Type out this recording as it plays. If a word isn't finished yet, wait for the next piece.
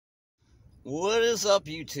What is up,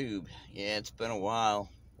 YouTube? Yeah, it's been a while.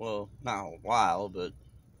 Well, not a while, but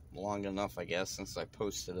long enough, I guess, since I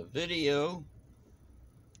posted a video.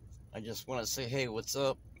 I just want to say, hey, what's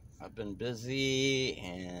up? I've been busy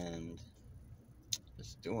and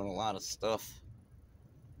just doing a lot of stuff.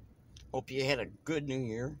 Hope you had a good new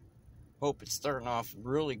year. Hope it's starting off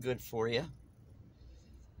really good for you.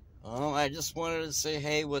 I just wanted to say,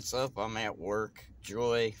 hey, what's up? I'm at work.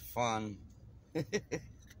 Joy, fun.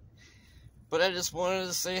 But I just wanted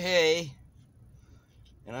to say, hey.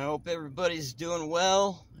 And I hope everybody's doing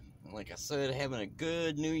well. Like I said, having a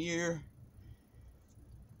good new year.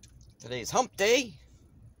 Today's hump day.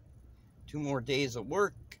 2 more days of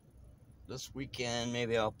work. This weekend,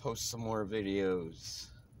 maybe I'll post some more videos.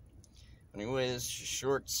 Anyway, this is a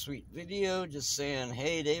short, sweet video. Just saying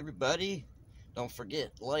hey to everybody. Don't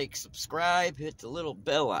forget, like, subscribe, hit the little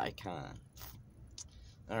bell icon.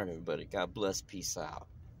 Alright, everybody. God bless. Peace out.